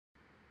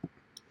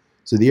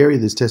So the area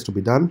this test will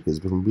be done is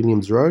from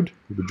Williams Road.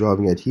 We'll be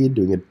driving out here,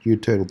 doing a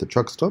U-turn at the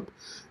truck stop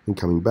and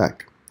coming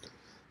back.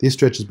 This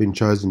stretch has been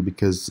chosen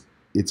because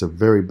it's a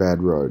very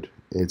bad road.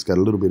 It's got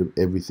a little bit of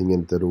everything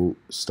in it that'll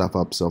stuff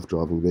up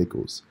self-driving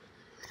vehicles.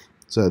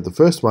 So the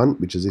first one,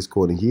 which is this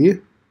corner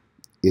here,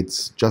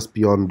 it's just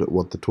beyond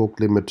what the torque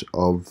limit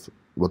of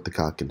what the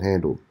car can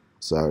handle.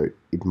 So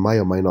it may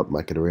or may not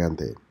make it around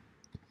there.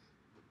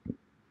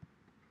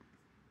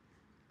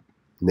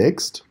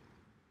 Next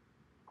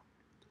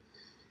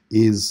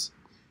is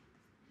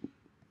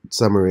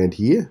somewhere around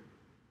here.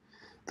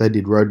 They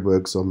did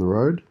roadworks on the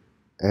road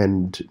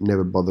and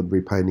never bothered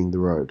repainting the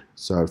road.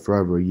 So for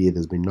over a year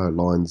there's been no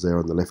lines there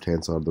on the left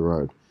hand side of the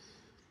road.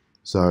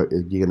 So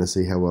you're going to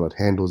see how well it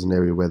handles an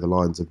area where the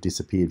lines have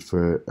disappeared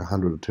for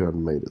 100 or 200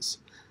 metres.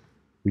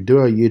 We do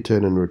our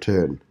U-turn and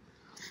return.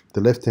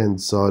 The left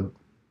hand side,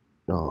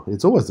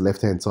 it's always the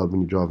left hand side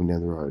when you're driving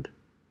down the road.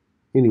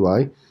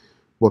 Anyway,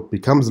 what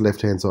becomes the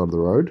left hand side of the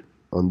road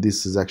on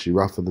this is actually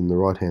rougher than the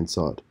right hand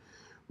side.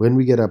 When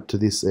we get up to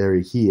this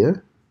area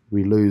here,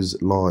 we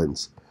lose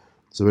lines.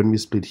 So when we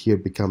split here,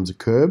 it becomes a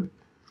curb,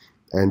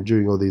 and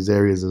during all these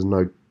areas there's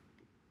no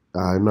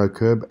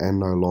curb and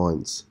no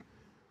lines.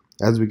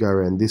 As we go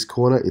around this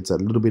corner, it's a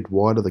little bit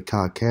wider. The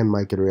car can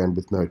make it around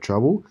with no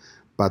trouble,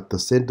 but the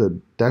center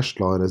dashed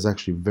line is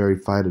actually very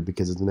faded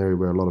because it's an area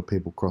where a lot of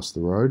people cross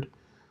the road,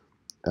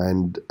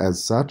 and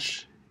as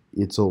such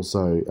it's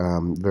also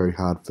very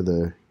hard for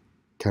the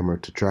camera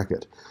to track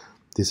it.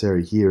 This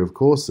area here, of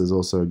course, there's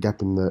also a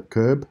gap in the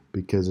curb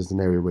because it's an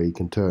area where you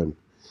can turn.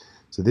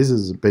 So this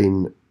has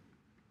been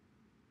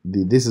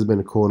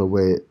a corner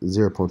where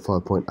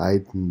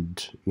 0.5.8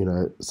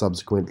 and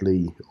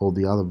subsequently all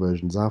the other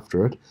versions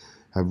after it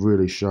have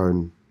really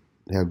shown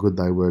how good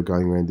they were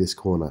going around this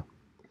corner,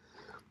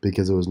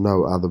 because there was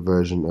no other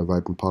version of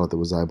OpenPilot that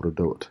was able to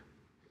do it.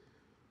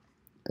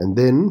 And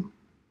then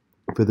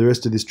for the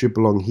rest of this trip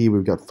along here,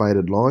 we've got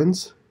faded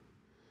lines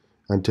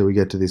until we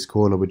get to this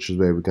corner, which is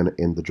where we're going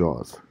to end the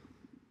drive.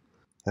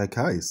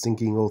 Okay,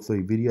 syncing all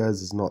three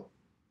videos is not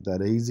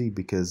that easy,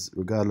 because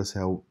regardless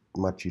how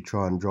much you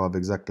try and drive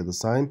exactly the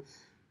same,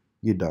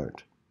 you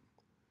don't.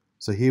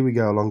 So here we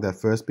go along that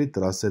first bit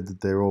that I said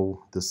that they're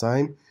all the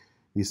same.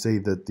 You see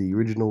that the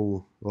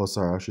original,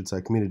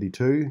 Community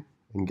 2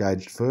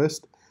 engaged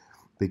first,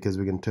 because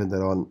we can turn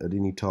that on at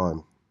any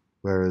time,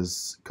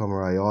 whereas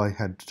Commaai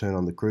had to turn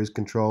on the cruise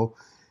control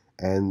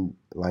and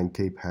lane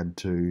keep had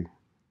to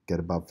get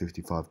above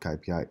 55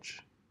 kph.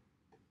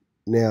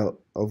 Now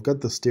I've got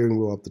the steering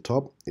wheel up the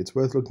top. It's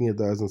worth looking at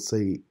those and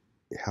see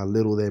how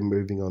little they're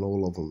moving on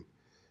all of them.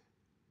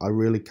 I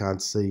really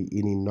can't see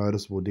any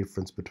noticeable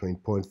difference between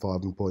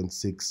 0.5 and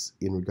 0.6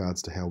 in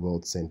regards to how well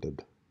it's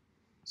centered.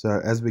 So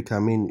as we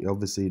come in,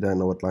 obviously you don't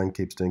know what lane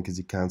keep's doing because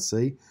you can't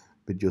see,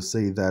 but you'll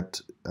see that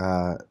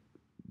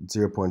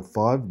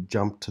 0.5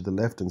 jumped to the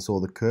left and saw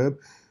the curb,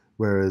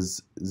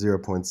 whereas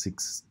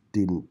 0.6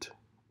 didn't.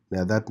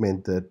 Now that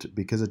meant that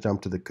because it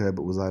jumped to the curb,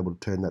 it was able to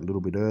turn that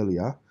little bit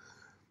earlier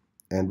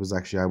and was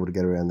actually able to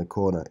get around the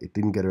corner. It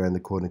didn't get around the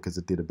corner because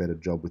it did a better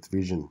job with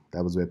vision.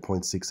 That was where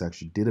 0.6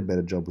 actually did a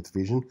better job with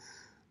vision,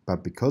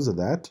 but because of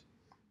that,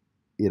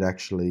 it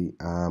actually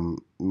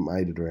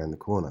made it around the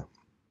corner.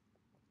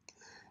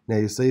 Now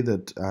you see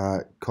that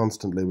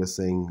constantly we're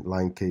seeing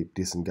lane keep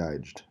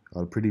disengaged. I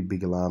have a pretty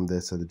big alarm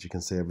there so that you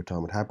can see every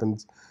time it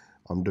happens.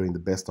 I'm doing the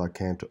best I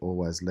can to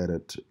always let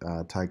it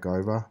take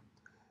over.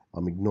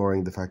 I'm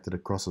ignoring the fact that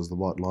it crosses the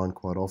white line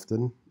quite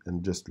often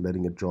and just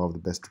letting it drive the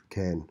best it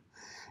can.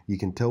 You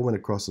can tell when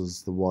it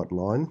crosses the white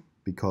line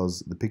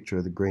because the picture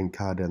of the green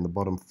car down the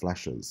bottom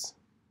flashes.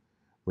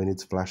 When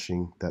it's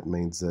flashing, that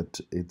means that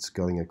it's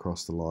going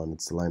across the line.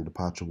 It's the lane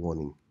departure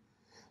warning.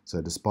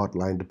 So despite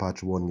lane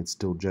departure warning, it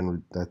still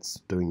generally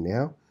doesn't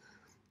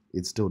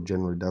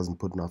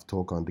put enough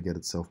torque on to get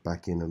itself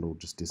back in, and it'll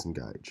just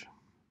disengage.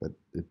 But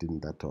it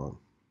didn't that time.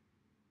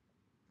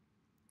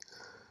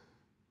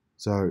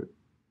 So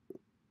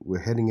we're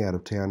heading out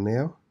of town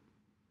now.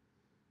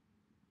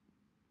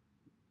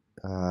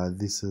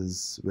 This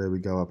is where we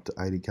go up to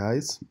 80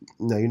 k's.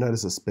 Now you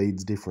notice the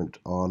speed's different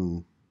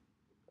on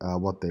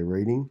what they're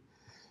reading.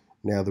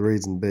 Now the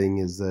reason being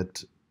is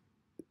that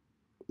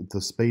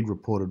the speed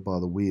reported by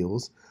the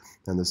wheels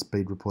and the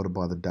speed reported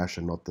by the dash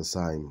are not the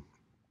same.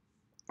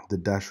 The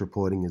dash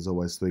reporting is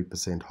always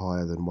 3%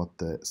 higher than what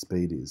the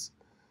speed is.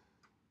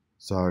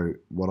 So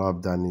what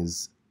I've done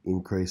is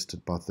increased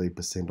it by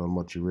 3% on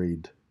what you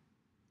read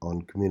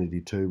on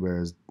Community 2,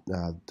 whereas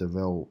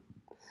Devel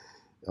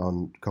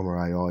on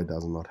Commaai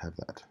does not have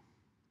that.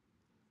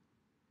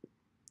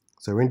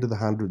 So we're into the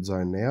 100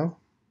 zone now,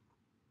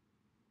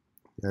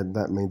 and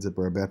that means that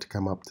we're about to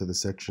come up to the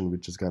section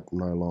which has got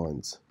no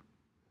lines.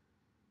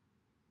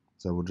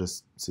 So we'll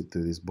just sit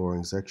through this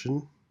boring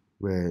section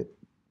where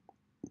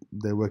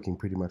they're working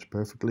pretty much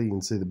perfectly. You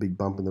can see the big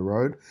bump in the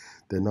road.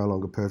 They're no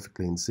longer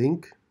perfectly in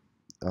sync.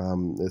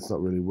 It's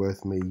not really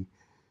worth me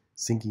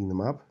syncing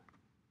them up,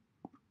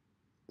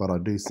 but I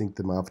do sync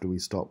them after we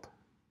stop.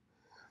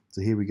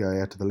 So here we go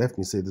out to the left, and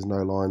you see there's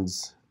no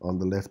lines on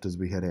the left as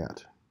we head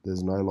out.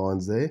 There's no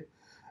lines there,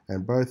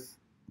 and both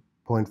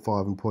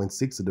 0.5 and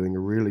 0.6 are doing a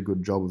really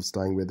good job of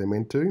staying where they're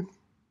meant to,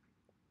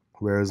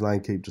 whereas lane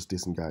keep just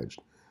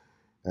disengaged.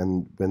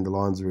 And when the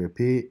lines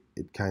reappear,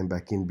 it came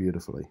back in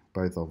beautifully,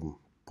 both of them,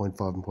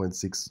 0.5 and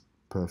 0.6,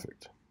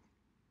 perfect.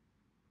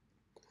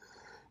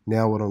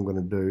 Now what I'm going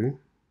to do,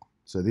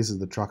 so this is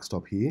the truck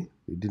stop here.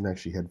 We didn't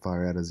actually head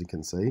far out, as you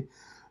can see.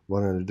 What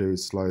I'm going to do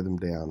is slow them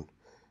down.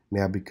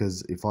 Now,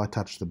 because if I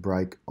touch the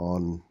brake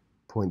on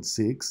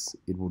 0.6,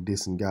 it will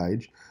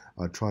disengage.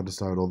 I tried to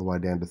slow it all the way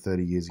down to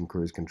 30 using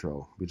cruise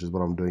control, which is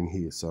what I'm doing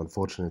here. So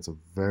unfortunately, it's a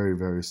very,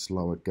 very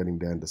slow at getting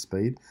down to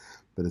speed,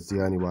 but it's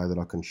the only way that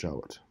I can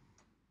show it.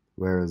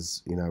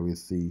 Whereas, you know,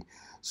 with the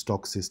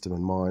stock system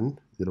in mine,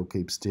 it'll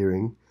keep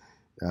steering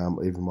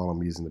even while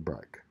I'm using the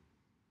brake.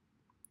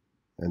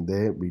 And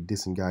there we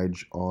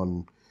disengage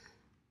on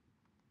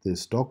the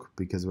stock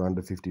because we're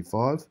under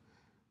 55.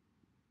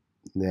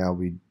 Now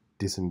we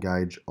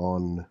disengage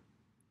on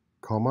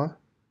Commaai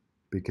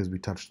because we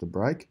touched the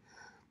brake.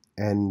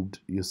 And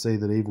you'll see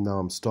that even though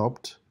I'm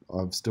stopped,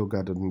 I've still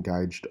got it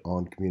engaged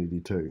on Community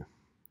 2.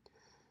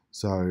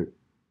 So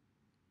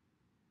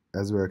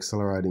as we're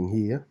accelerating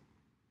here,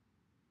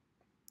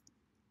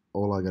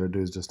 all I got to do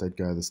is just let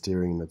go of the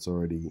steering and it's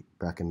already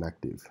back and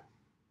active.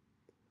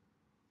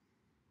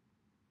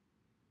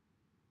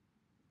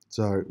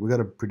 So we've got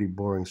a pretty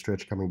boring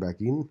stretch coming back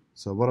in.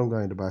 So what I'm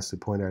going to basically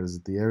point out is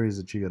that the areas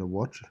that you got to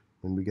watch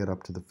when we get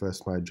up to the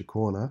first major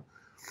corner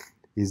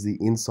is the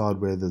inside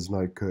where there's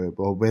no curb,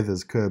 or where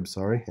there's curb,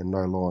 sorry, and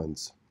no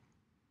lines.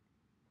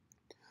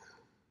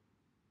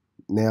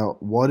 Now,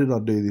 why did I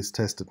do this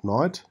test at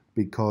night?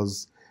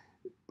 Because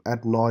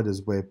at night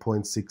is where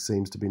 0.6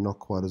 seems to be not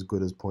quite as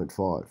good as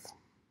 0.5.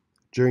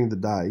 During the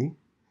day,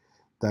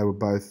 they were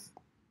both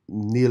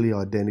nearly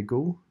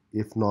identical,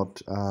 if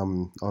not,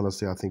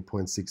 honestly, I think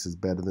 0.6 is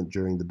better than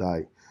during the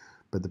day.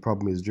 But the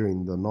problem is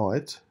during the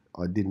night,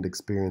 I didn't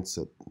experience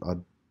it. I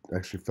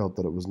actually felt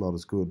that it was not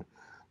as good,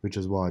 which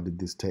is why I did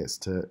this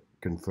test to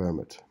confirm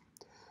it.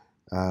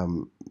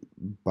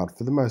 But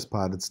for the most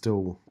part, it's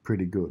still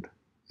pretty good.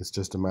 It's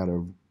just a matter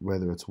of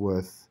whether it's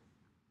worth,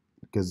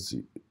 because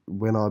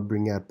when I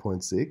bring out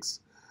 0.6,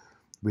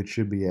 which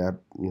should be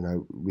out, you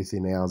know,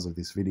 within hours of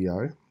this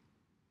video,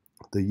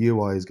 the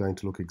UI is going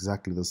to look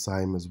exactly the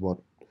same as what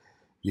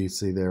you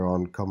see there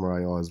on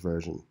Commaai's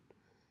version.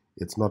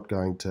 It's not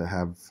going to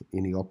have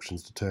any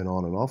options to turn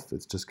on and off.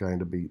 It's just going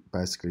to be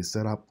basically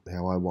set up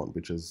how I want,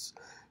 which is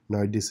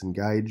no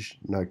disengage,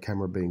 no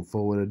camera being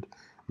forwarded,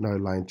 no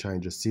lane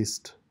change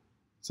assist.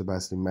 So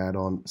basically mad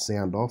on,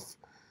 sound off.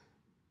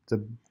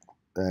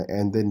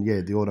 And then,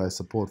 yeah, the auto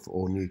support for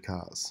all new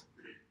cars.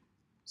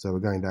 So we're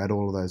going to add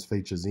all of those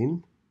features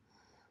in,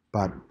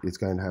 but it's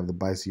going to have the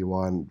base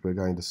UI and we're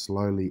going to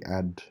slowly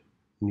add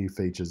new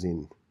features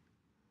in.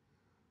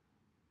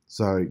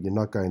 So you're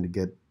not going to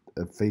get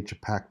a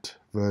feature-packed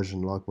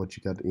version like what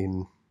you got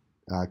in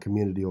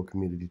Community or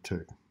Community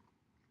 2.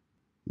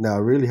 Now, I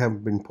really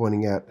haven't been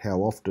pointing out how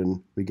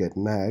often we get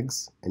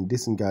nags and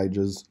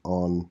disengages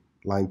on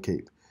lane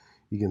keep.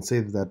 You can see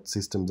that that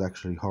system's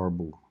actually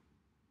horrible.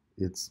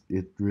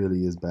 It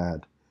really is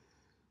bad.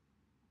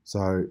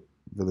 So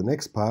for the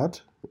next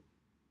part,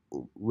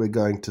 we're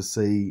going to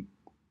see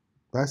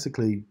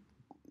basically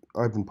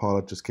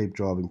OpenPilot just keep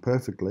driving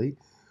perfectly,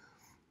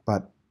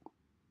 but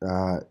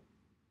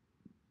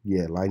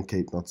yeah, lane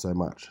keep not so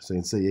much. So you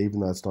can see even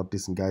though it's not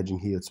disengaging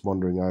here, it's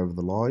wandering over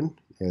the line.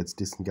 Yeah, it's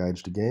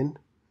disengaged again,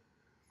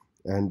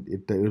 and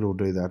it'll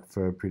do that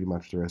for pretty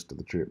much the rest of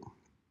the trip.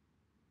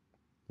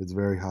 It's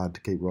very hard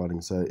to keep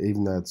riding. So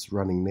even though it's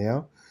running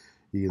now,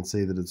 you can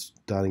see that it's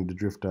starting to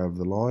drift over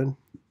the line,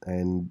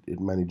 and it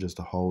manages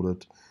to hold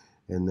it,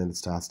 and then it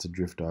starts to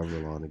drift over the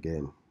line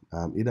again.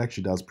 It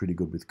actually does pretty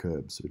good with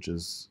curbs, which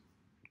is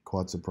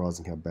quite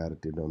surprising how bad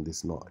it did on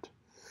this night.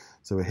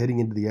 So we're heading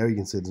into the area. You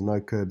can see there's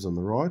no curbs on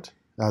the right.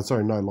 No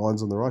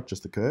lines on the right,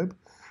 just the curb.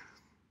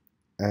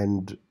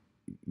 And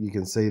you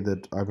can see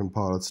that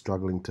OpenPilot's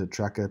struggling to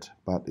track it,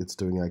 but it's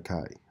doing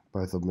okay.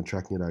 Both of them are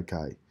tracking it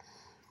okay.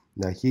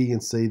 Now here you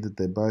can see that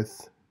they're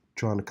both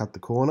trying to cut the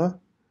corner,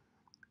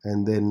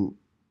 and then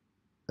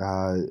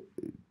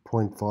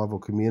 0.5 or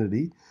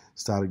Community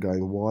started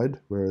going wide,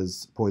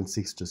 whereas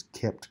 0.6 just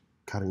kept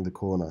cutting the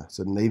corner.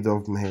 So neither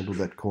of them handled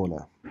that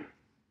corner.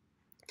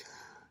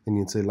 And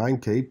you can see lane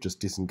keep just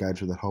disengaged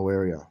with that whole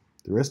area.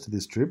 The rest of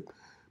this trip,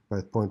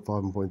 both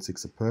 0.5 and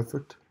 0.6 are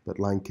perfect, but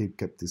lane keep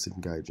kept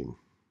disengaging.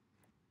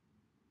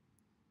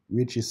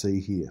 Which you see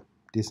here,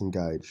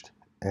 disengaged.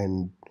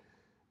 And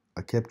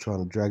I kept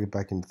trying to drag it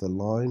back into the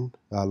lane,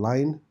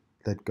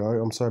 let go.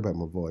 I'm sorry about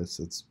my voice,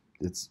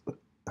 it's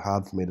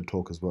hard for me to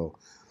talk as well.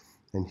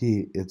 And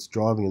here it's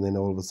driving and then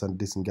all of a sudden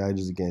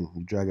disengages again.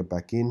 You drag it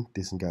back in,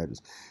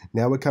 disengages.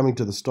 Now we're coming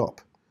to the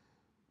stop.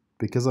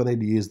 Because I need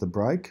to use the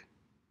brake,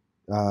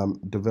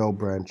 Devel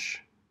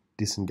branch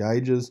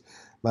disengages,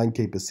 lane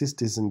keep assist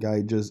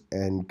disengages,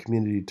 and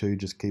Community 2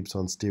 just keeps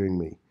on steering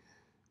me.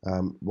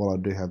 While I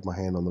do have my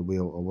hand on the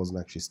wheel, I wasn't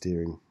actually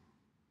steering.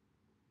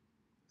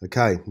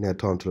 Okay, now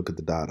time to look at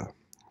the data.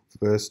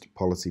 First,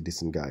 policy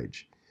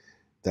disengage.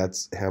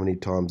 That's how many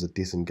times it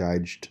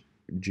disengaged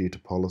due to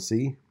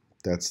policy.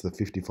 That's the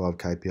 55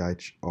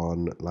 kph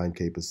on lane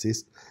keep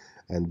assist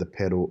and the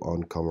pedal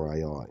on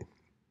Commaai.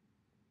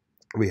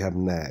 We have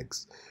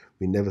nags.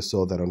 We never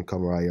saw that on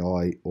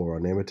Commaai or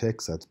on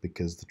emmertex. That's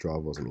because the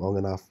drive wasn't long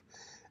enough.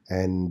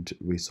 And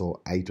we saw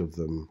 8 of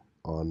them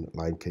on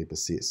lane keep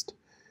assist.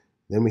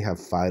 Then we have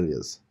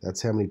failures.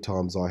 That's how many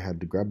times I had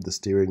to grab the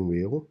steering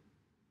wheel,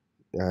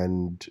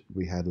 and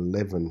we had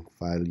 11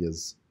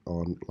 failures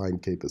on lane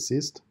keep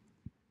assist,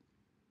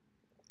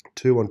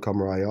 2 on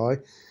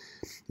Commaai,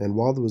 and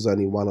while there was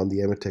only 1 on the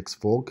emmertex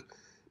fork,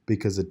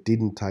 because it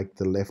didn't take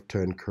the left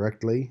turn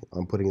correctly,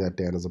 I'm putting that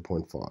down as a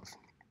 0.5.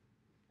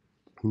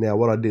 Now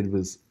what I did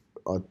was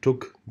I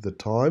took the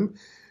time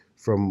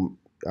from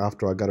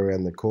after I got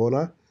around the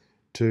corner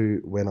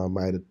to when I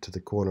made it to the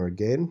corner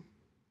again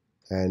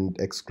and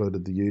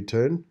excluded the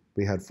U-turn.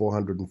 We had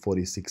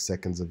 446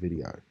 seconds of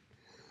video.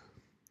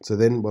 So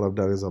then what I've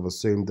done is I've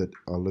assumed that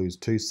I lose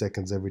 2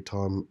 seconds every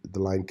time the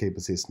lane keep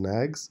assist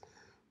nags.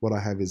 What I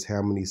have is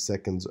how many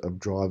seconds of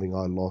driving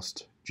I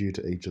lost due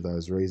to each of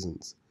those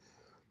reasons.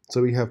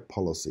 So we have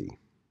policy.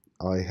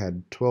 I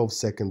had 12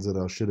 seconds that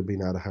I should have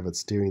been able to have it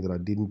steering that I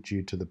didn't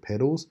due to the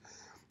pedals,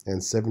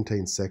 and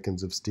 17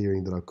 seconds of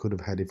steering that I could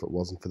have had if it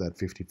wasn't for that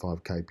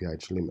 55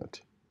 kph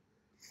limit.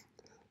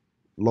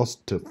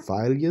 Lost to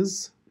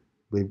failures,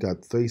 we've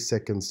got 3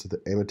 seconds to the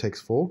emmertex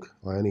fork.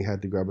 I only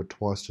had to grab it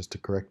twice just to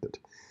correct it.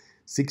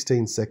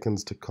 16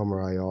 seconds to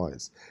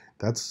Commaai's.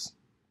 That's,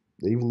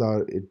 even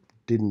though it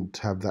didn't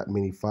have that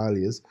many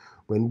failures,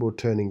 when we're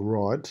turning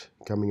right,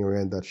 coming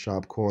around that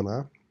sharp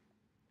corner,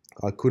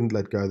 I couldn't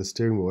let go of the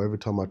steering wheel. Every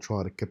time I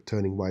tried, it kept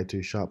turning way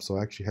too sharp, so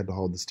I actually had to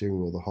hold the steering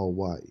wheel the whole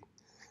way.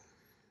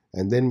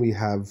 And then we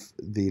have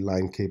the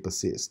lane keep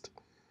assist,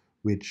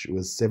 which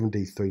was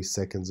 73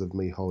 seconds of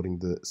me holding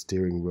the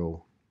steering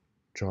wheel,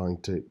 trying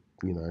to,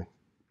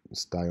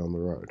 stay on the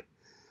road.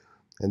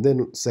 And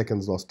then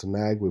seconds lost to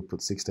nag, we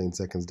put 16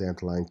 seconds down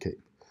to lane keep.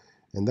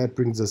 And that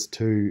brings us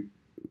to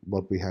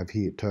what we have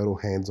here, total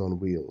hands on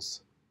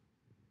wheels.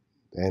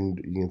 And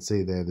you can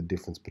see there the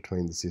difference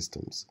between the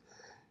systems.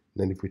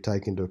 And if we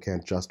take into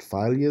account just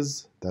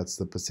failures, that's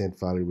the percent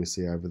failure we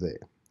see over there.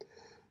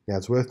 Now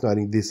it's worth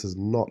noting this is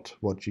not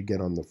what you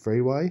get on the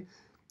freeway.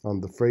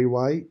 On the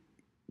freeway,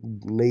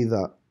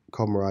 neither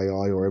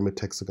Commaai or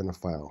emmertex are going to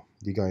fail.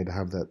 You're going to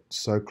have that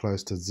so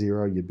close to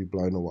 0, you'd be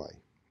blown away.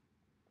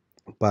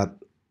 But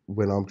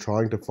when I'm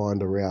trying to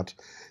find a route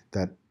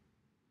that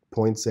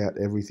points out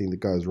everything that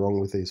goes wrong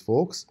with these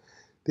forks,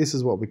 this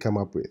is what we come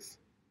up with.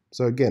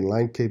 So again,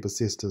 lane keep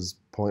assist is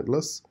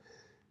pointless,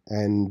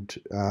 and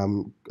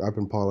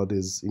OpenPilot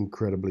is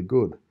incredibly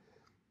good.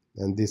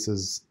 And this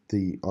is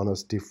the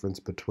honest difference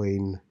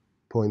between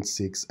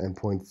 0.6 and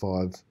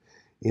 0.5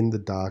 in the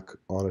dark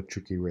on a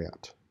tricky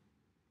route.